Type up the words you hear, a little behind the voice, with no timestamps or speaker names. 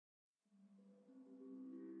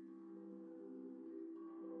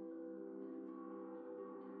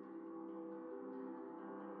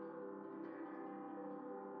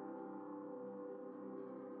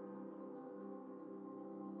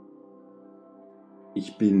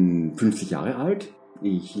Ich bin 50 Jahre alt.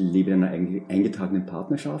 Ich lebe in einer eingetragenen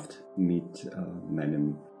Partnerschaft mit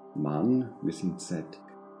meinem Mann. Wir sind seit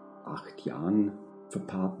 8 Jahren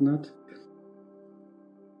verpartnert.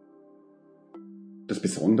 Das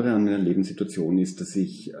Besondere an meiner Lebenssituation ist, dass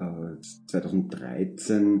ich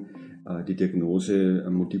 2013 die Diagnose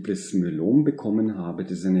Multiples Myelom bekommen habe.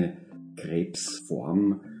 Das ist eine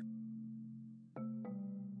Krebsform.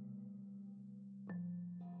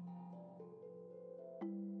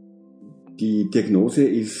 Die Diagnose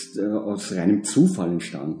ist aus reinem Zufall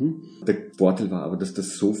entstanden. Der Vorteil war aber, dass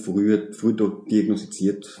das so früh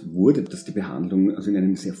diagnostiziert wurde, dass die Behandlung also in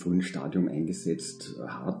einem sehr frühen Stadium eingesetzt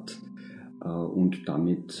hat und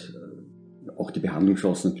damit auch die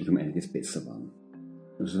Behandlungschancen natürlich um einiges besser waren.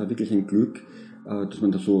 Also es war wirklich ein Glück, dass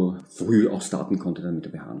man da so früh auch starten konnte dann mit der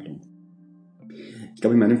Behandlung. Ich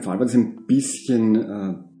glaube, in meinem Fall war das ein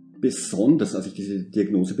bisschen besonders, als ich diese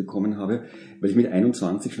Diagnose bekommen habe, weil ich mit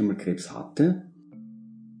 21 schon mal Krebs hatte.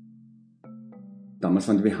 Damals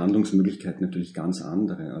waren die Behandlungsmöglichkeiten natürlich ganz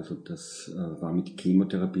andere. Also das war mit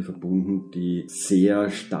Chemotherapie verbunden, die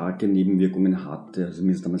sehr starke Nebenwirkungen hatte. Also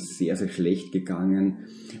mir ist damals sehr, sehr schlecht gegangen.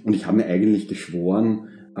 Und ich habe mir eigentlich geschworen,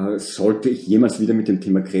 sollte ich jemals wieder mit dem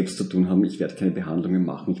Thema Krebs zu tun haben, ich werde keine Behandlungen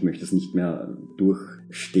machen, ich möchte es nicht mehr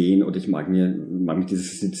durchstehen oder ich mag mich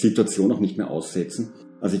diese Situation auch nicht mehr aussetzen.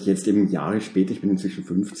 Also ich jetzt eben Jahre später, ich bin inzwischen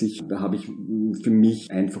 50, da habe ich für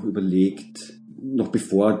mich einfach überlegt, noch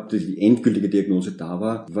bevor die endgültige Diagnose da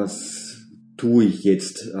war, was tue ich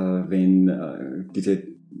jetzt, wenn diese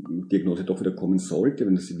Diagnose doch wieder kommen sollte,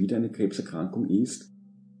 wenn das wieder eine Krebserkrankung ist.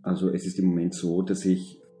 Also es ist im Moment so, dass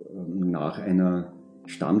ich nach einer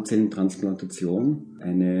Stammzellentransplantation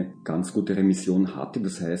eine ganz gute Remission hatte.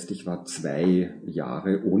 Das heißt, ich war 2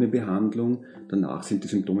 Jahre ohne Behandlung. Danach sind die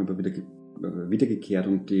Symptome aber wiedergekehrt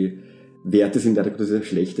und die Werte sind leider sehr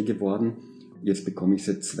schlechter geworden. Jetzt bekomme ich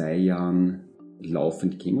seit 2 Jahren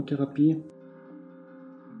laufend Chemotherapie.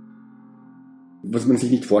 Was man sich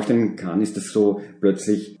nicht vorstellen kann, ist, dass so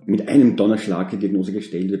plötzlich mit einem Donnerschlag die Diagnose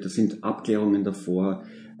gestellt wird. Da sind Abklärungen davor,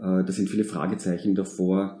 da sind viele Fragezeichen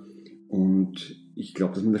davor und ich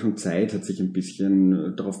glaube, dass man da schon Zeit hat, sich ein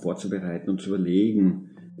bisschen darauf vorzubereiten und zu überlegen,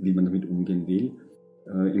 wie man damit umgehen will.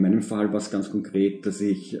 In meinem Fall war es ganz konkret, dass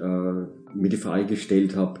ich mir die Frage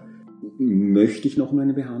gestellt habe, möchte ich noch mal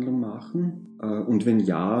eine Behandlung machen? Und wenn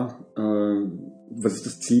ja, was ist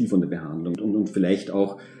das Ziel von der Behandlung? Und vielleicht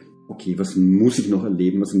auch, okay, was muss ich noch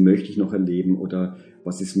erleben, was möchte ich noch erleben oder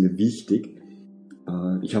was ist mir wichtig?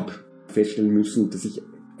 Ich habe feststellen müssen, dass ich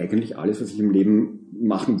eigentlich alles, was ich im Leben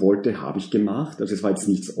machen wollte, habe ich gemacht. Also es war jetzt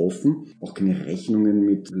nichts offen, auch keine Rechnungen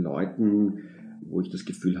mit Leuten, wo ich das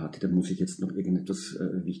Gefühl hatte, da muss ich jetzt noch irgendetwas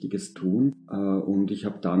Wichtiges tun. Und ich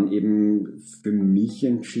habe dann eben für mich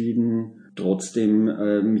entschieden, trotzdem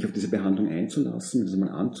mich auf diese Behandlung einzulassen, mir das mal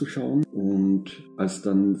anzuschauen. Und als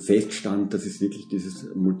dann feststand, dass es wirklich dieses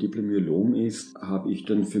Multiple Myelom ist, habe ich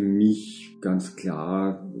dann für mich ganz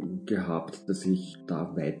klar gehabt, dass ich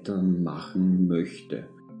da weitermachen möchte.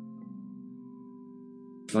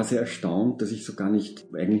 Ich war sehr erstaunt, dass ich so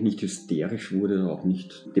eigentlich nicht hysterisch wurde oder auch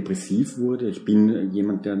nicht depressiv wurde. Ich bin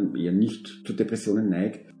jemand, der eher nicht zu Depressionen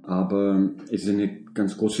neigt, aber es ist eine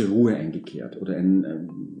ganz große Ruhe eingekehrt oder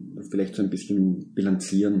vielleicht so ein bisschen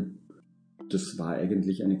Bilanzieren. Das war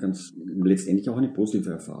eigentlich letztendlich auch eine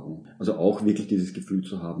positive Erfahrung. Also auch wirklich dieses Gefühl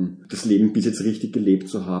zu haben, das Leben bis jetzt richtig gelebt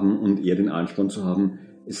zu haben und eher den Ansporn zu haben,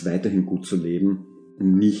 es weiterhin gut zu leben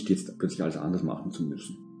und nicht jetzt plötzlich alles anders machen zu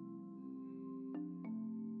müssen.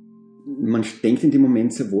 Man denkt in dem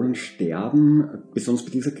Moment sehr wohl an Sterben, besonders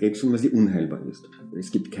bei dieser Krebsform, weil sie unheilbar ist.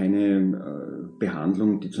 Es gibt keine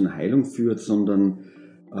Behandlung, die zu einer Heilung führt, sondern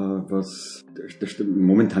was der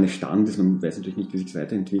momentane Stand ist, man weiß natürlich nicht, wie sich es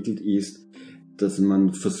weiterentwickelt, ist, dass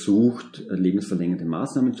man versucht, lebensverlängernde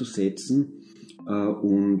Maßnahmen zu setzen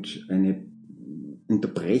und eine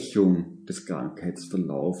Unterbrechung des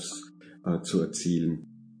Krankheitsverlaufs zu erzielen.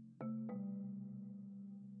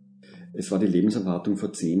 Es war die Lebenserwartung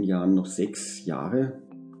vor 10 Jahren noch 6 Jahre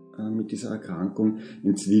mit dieser Erkrankung.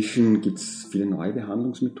 Inzwischen gibt es viele neue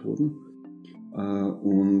Behandlungsmethoden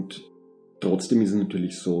und trotzdem ist es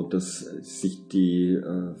natürlich so, dass sich die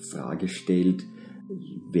Frage stellt,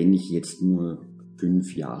 wenn ich jetzt nur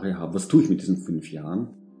 5 Jahre habe, was tue ich mit diesen 5 Jahren?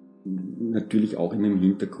 Natürlich auch immer im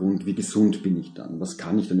Hintergrund, wie gesund bin ich dann? Was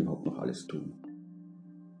kann ich dann überhaupt noch alles tun?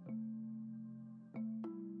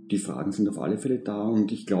 Die Fragen sind auf alle Fälle da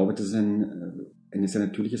und ich glaube, dass es eine sehr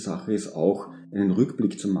natürliche Sache ist, auch einen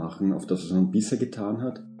Rückblick zu machen auf das, was man bisher getan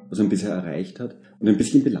hat, was man bisher erreicht hat und ein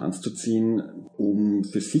bisschen Bilanz zu ziehen, um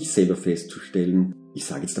für sich selber festzustellen, ich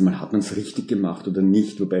sage jetzt einmal, hat man es richtig gemacht oder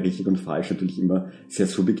nicht, wobei richtig und falsch natürlich immer sehr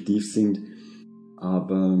subjektiv sind,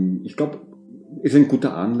 Aber ich glaube, es ist ein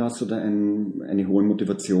guter Anlass oder eine hohe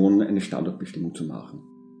Motivation, eine Standortbestimmung zu machen.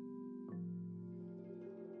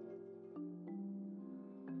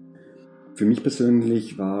 Für mich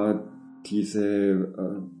persönlich war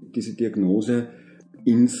diese Diagnose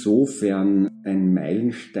insofern ein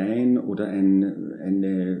Meilenstein oder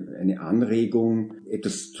eine Anregung,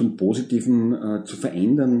 etwas zum Positiven zu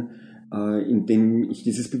verändern, indem ich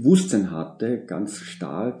dieses Bewusstsein hatte, ganz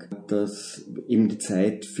stark, dass eben die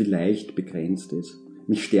Zeit vielleicht begrenzt ist.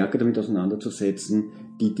 Mich stärker damit auseinanderzusetzen,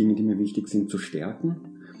 die Dinge, die mir wichtig sind, zu stärken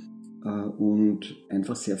und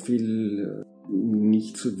einfach sehr viel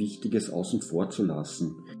nicht so Wichtiges außen vor zu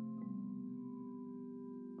lassen.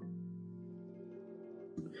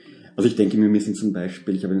 Also ich denke mir sind zum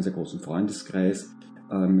Beispiel, ich habe einen sehr großen Freundeskreis,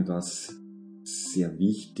 mir war es sehr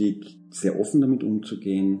wichtig, sehr offen damit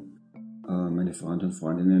umzugehen, meine Freunde und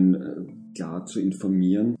Freundinnen klar zu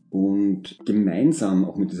informieren und gemeinsam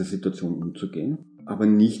auch mit dieser Situation umzugehen, aber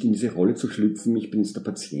nicht in diese Rolle zu schlüpfen, ich bin jetzt der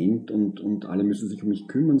Patient und alle müssen sich um mich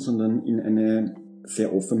kümmern, sondern in eine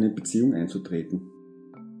sehr offene Beziehung einzutreten.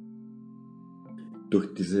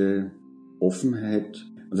 Durch diese Offenheit,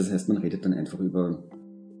 also das heißt, man redet dann einfach über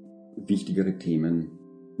wichtigere Themen.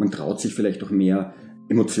 Man traut sich vielleicht auch mehr,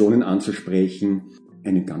 Emotionen anzusprechen.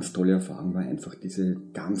 Eine ganz tolle Erfahrung war einfach diese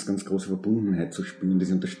ganz, ganz große Verbundenheit zu spüren,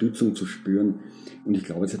 diese Unterstützung zu spüren. Und ich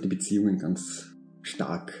glaube, es hat die Beziehungen ganz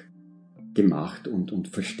stark gemacht und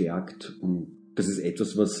verstärkt. Und das ist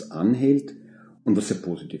etwas, was anhält und was sehr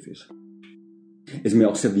positiv ist. Es ist mir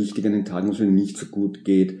auch sehr wichtig, an den Tagen, wo es mir nicht so gut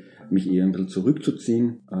geht, mich eher ein bisschen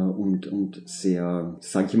zurückzuziehen und sehr,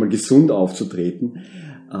 sage ich mal, gesund aufzutreten.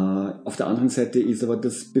 Auf der anderen Seite ist aber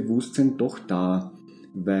das Bewusstsein doch da,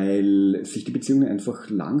 weil sich die Beziehungen einfach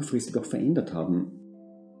langfristig auch verändert haben.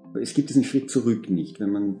 Es gibt diesen Schritt zurück nicht,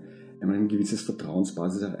 wenn man eine gewisse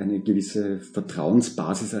Vertrauensbasis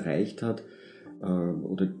erreicht hat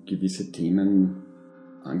oder gewisse Themen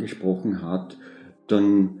angesprochen hat,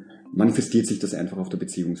 dann manifestiert sich das einfach auf der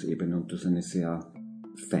Beziehungsebene und das ist eine sehr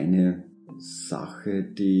feine Sache,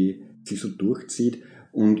 die sich so durchzieht.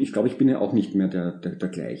 Und ich glaube, ich bin ja auch nicht mehr der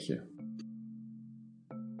Gleiche.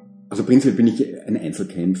 Also prinzipiell bin ich ein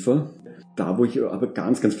Einzelkämpfer. Da, wo ich aber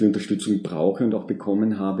ganz, ganz viel Unterstützung brauche und auch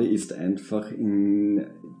bekommen habe, ist einfach in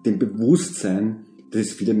dem Bewusstsein, dass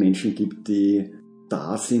es viele Menschen gibt, die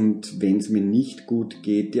da sind, wenn es mir nicht gut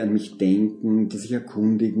geht, die an mich denken, die sich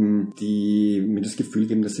erkundigen, die mir das Gefühl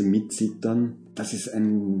geben, dass sie mitzittern. Das ist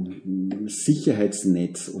ein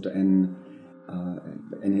Sicherheitsnetz oder eine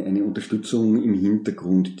Unterstützung im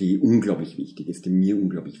Hintergrund, die unglaublich wichtig ist, die mir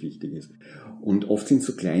unglaublich wichtig ist. Und oft sind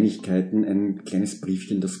so Kleinigkeiten, ein kleines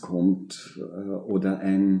Briefchen, das kommt, oder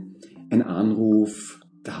ein Anruf,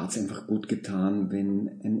 da hat es einfach gut getan, wenn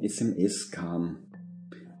ein SMS kam.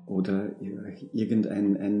 Oder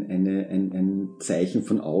ein Zeichen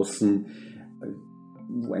von außen,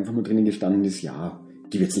 wo einfach nur drinnen gestanden ist, ja,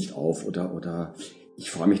 die wird's nicht auf oder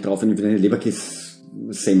ich freue mich drauf, wenn wir wieder eine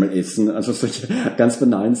Leberkässemmel essen, also solche ganz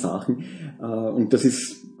banalen Sachen. Und das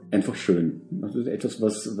ist einfach schön. Also das ist etwas,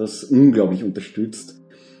 was unglaublich unterstützt.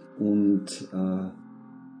 Und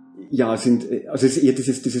es ist eher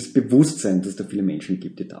dieses Bewusstsein, dass es da viele Menschen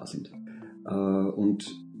gibt, die da sind. Und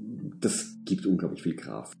das gibt unglaublich viel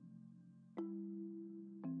Kraft.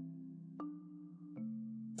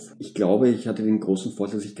 Ich glaube, ich hatte den großen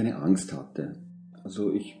Vorteil, dass ich keine Angst hatte.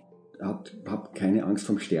 Also ich hab keine Angst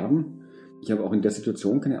vom Sterben. Ich habe auch in der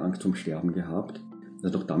Situation keine Angst vom Sterben gehabt.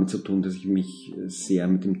 Das hat auch damit zu tun, dass ich mich sehr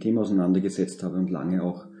mit dem Thema auseinandergesetzt habe und lange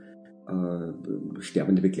auch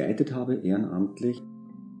Sterbende begleitet habe, ehrenamtlich.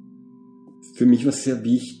 Für mich war es sehr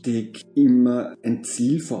wichtig, immer ein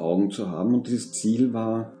Ziel vor Augen zu haben. Und dieses Ziel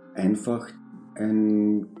war einfach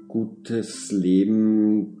ein gutes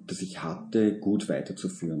Leben, das ich hatte, gut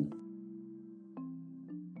weiterzuführen.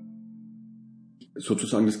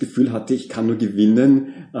 Sozusagen das Gefühl hatte, ich kann nur gewinnen,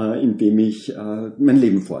 indem ich mein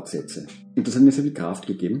Leben fortsetze. Und das hat mir sehr viel Kraft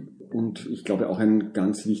gegeben. Und ich glaube auch ein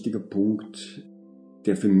ganz wichtiger Punkt,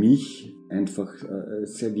 der für mich einfach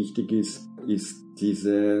sehr wichtig ist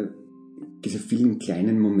diese vielen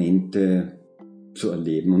kleinen Momente zu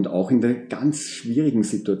erleben und auch in der ganz schwierigen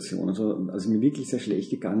Situation, also mir wirklich sehr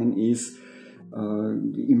schlecht gegangen ist,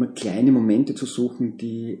 immer kleine Momente zu suchen,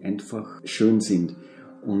 die einfach schön sind.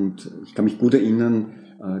 Und ich kann mich gut erinnern,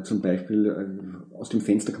 zum Beispiel aus dem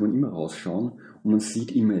Fenster kann man immer rausschauen und man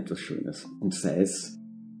sieht immer etwas Schönes. Und sei es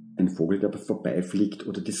ein Vogel, der vorbeifliegt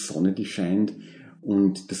oder die Sonne, die scheint.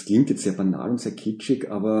 Und das klingt jetzt sehr banal und sehr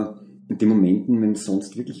kitschig, aber in den Momenten, wenn es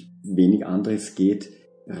sonst wirklich wenig anderes geht,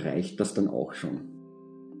 reicht das dann auch schon.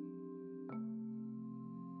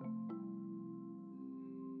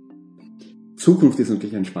 Zukunft ist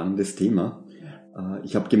natürlich ein spannendes Thema.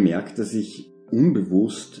 Ich habe gemerkt, dass ich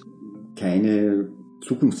unbewusst keine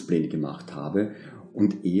Zukunftspläne gemacht habe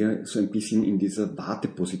und eher so ein bisschen in dieser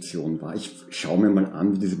Warteposition war. Ich schaue mir mal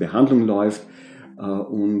an, wie diese Behandlung läuft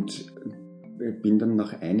und bin dann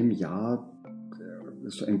nach einem Jahr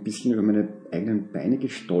so ein bisschen über meine eigenen Beine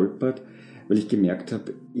gestolpert, weil ich gemerkt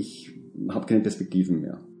habe, ich habe keine Perspektiven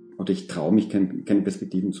mehr oder ich traue mich keine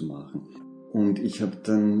Perspektiven zu machen. Und ich habe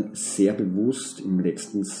dann sehr bewusst im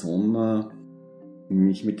letzten Sommer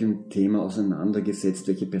mich mit dem Thema auseinandergesetzt,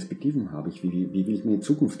 welche Perspektiven habe ich, wie will ich meine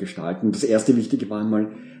Zukunft gestalten. Und das erste Wichtige war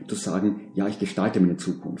einmal zu sagen, ja, ich gestalte meine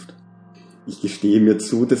Zukunft. Ich gestehe mir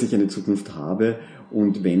zu, dass ich eine Zukunft habe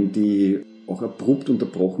und wenn die auch abrupt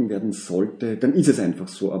unterbrochen werden sollte, dann ist es einfach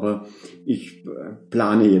so. Aber ich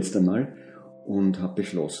plane jetzt einmal und habe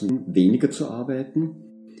beschlossen, weniger zu arbeiten,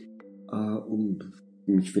 um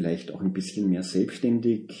mich vielleicht auch ein bisschen mehr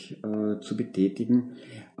selbstständig zu betätigen,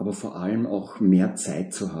 aber vor allem auch mehr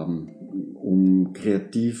Zeit zu haben, um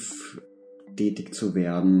kreativ tätig zu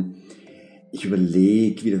werden. Ich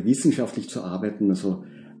überlege, wieder wissenschaftlich zu arbeiten, also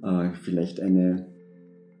vielleicht eine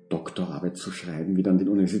Doktorarbeit zu schreiben, wieder an die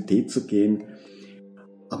Universität zu gehen,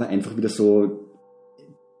 aber einfach wieder so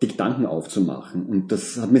die Gedanken aufzumachen. Und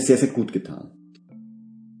das hat mir sehr, sehr gut getan.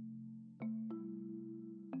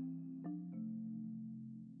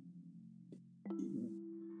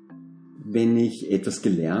 Wenn ich etwas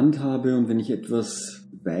gelernt habe und wenn ich etwas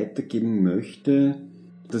weitergeben möchte,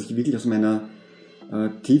 dass ich wirklich aus meiner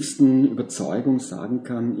tiefsten Überzeugung sagen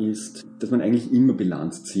kann, ist, dass man eigentlich immer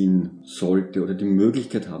Bilanz ziehen sollte oder die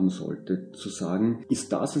Möglichkeit haben sollte, zu sagen,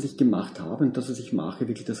 ist das, was ich gemacht habe und das, was ich mache,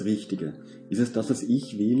 wirklich das Richtige? Ist es das, was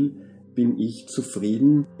ich will? Bin ich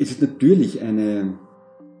zufrieden? Es ist natürlich eine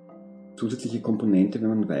zusätzliche Komponente, wenn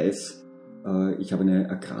man weiß, ich habe eine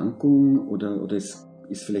Erkrankung oder es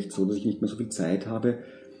ist vielleicht so, dass ich nicht mehr so viel Zeit habe,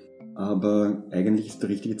 aber eigentlich ist der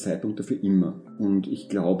richtige Zeitpunkt dafür immer. Und ich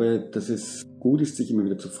glaube, dass es gut ist, sich immer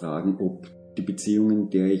wieder zu fragen, ob die Beziehung, in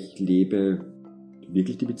der ich lebe,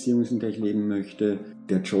 wirklich die Beziehung ist, in der ich leben möchte,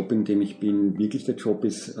 der Job, in dem ich bin, wirklich der Job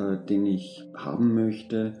ist, den ich haben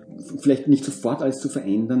möchte. Vielleicht nicht sofort alles zu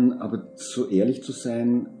verändern, aber so ehrlich zu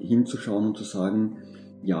sein, hinzuschauen und zu sagen,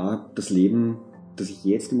 ja, das Leben, das ich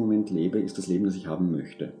jetzt im Moment lebe, ist das Leben, das ich haben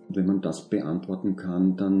möchte. Und wenn man das beantworten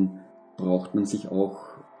kann, dann braucht man sich auch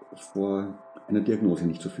vor einer Diagnose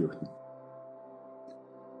nicht zu fürchten.